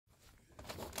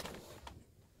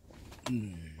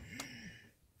New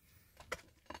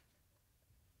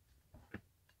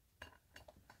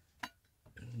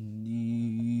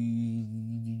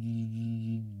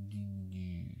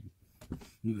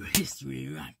history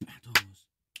rap battles.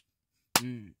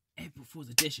 April Fool's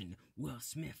edition. Will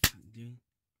Smith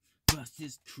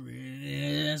versus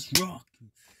Chris Rock.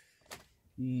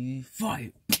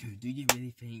 Fight. Do you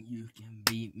really think you can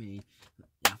beat me?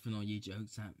 Laughing all your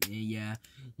jokes at me, yeah.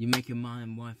 You're making my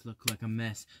wife look like a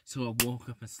mess. So I walk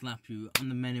up and slap you. I'm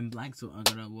the Men in Black, so I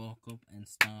gotta walk up and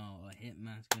style. A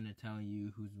hitman's gonna tell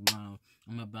you who's wild.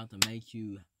 I'm about to make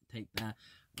you take that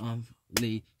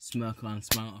ugly smirk on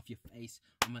smile off your face.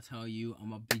 I'ma tell you,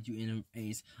 I'ma beat you in a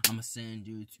race. I'ma send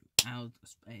you to outer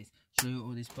space. Show you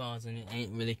all these bars and it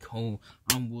ain't really cool.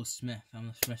 I'm Will Smith, I'm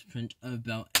the Fresh Prince of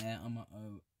Bel-Air. I'm a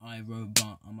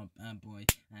iRobot, I'm a bad boy,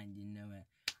 and you know it.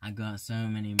 I got so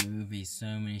many movies,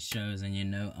 so many shows, and you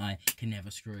know I can never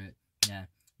screw it. Yeah,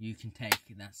 you can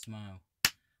take that smile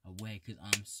away, cause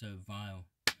I'm so vile.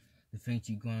 The things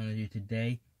you gonna do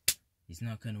today, he's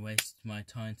not gonna waste my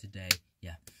time today.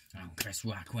 Yeah, I'm Chris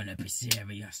Rock, wanna be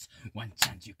serious. One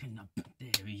chance you cannot be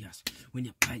serious. When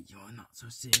you play, you're not so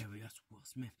serious. Will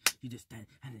Smith, you just dead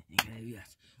and it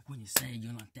hilarious. When you say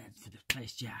you're not dead for this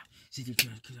place, yeah. City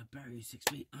church, cause I bury you 6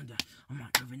 feet under. I'm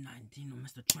like COVID-19 or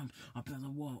Mr. Trump. I'll build a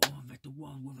wall or wreck the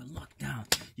world with a lockdown.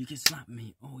 You can slap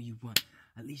me all you want.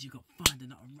 At least you got fined and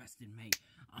not arrested, mate.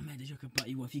 I made a joke about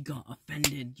you if you got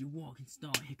offended. You walking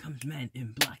star, here comes Men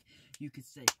in Black. You could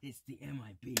say it's the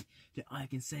MIB. That I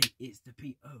can say it's the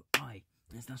POI.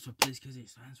 And it stands for police cause it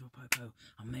stands for Popo.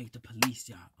 I make the police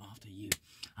after you.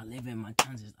 I live in my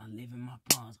chances, I live in my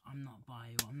bars. I'm not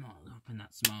bio, I'm not upping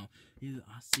that smile. You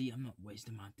I see, I'm not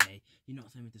wasting my day. You're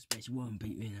not sending me to space, you won't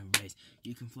beat me in a race.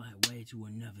 You can fly away to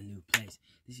another new place.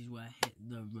 This is where I hit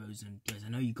the roads and place. I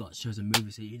know you got shows and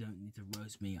movies, so you don't need to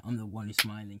roast me. I'm the one who's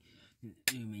smiling.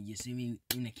 You see me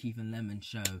in the Keith and Lemon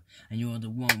show, and you're the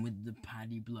one with the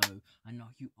paddy blow. I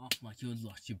knock you off like you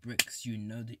lost your bricks. You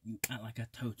know that you act like a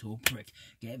total prick.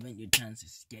 Gave in your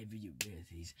chances, gave you your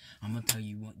abilities. I'm gonna tell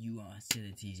you what you are,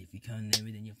 facilities. If you come near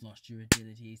me, then you've lost your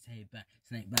abilities. Stay back,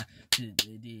 snake back to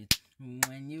the deed.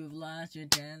 When you've lost your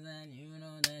chance, and you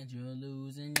know that you're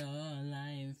losing your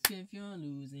life. If you're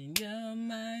losing your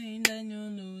mind, then you're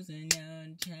losing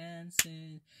your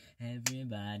chances.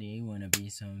 Everybody wanna be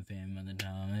something on the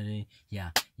comedy.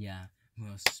 Yeah.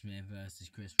 Will Smith versus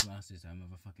Chris Rock is a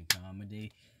motherfucking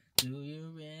comedy. Do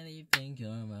you really think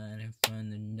you're running from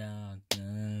the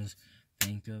darkness?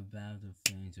 Think about the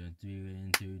things you're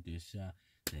doing to disrupt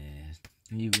this.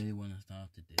 Do you really wanna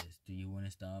start to this? Do you wanna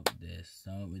start with this?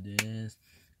 Start with this?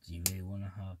 Do you really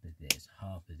wanna hop at this?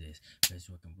 Hop at this? Chris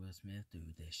Rock and Will Smith do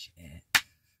this shit.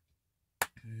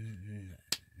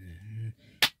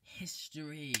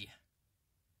 History.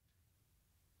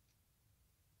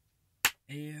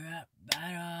 Rap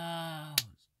battles.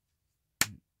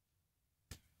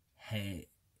 Hey,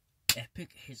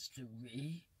 epic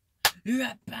history.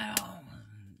 Rap battles.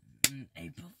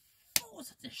 April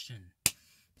Fool's edition.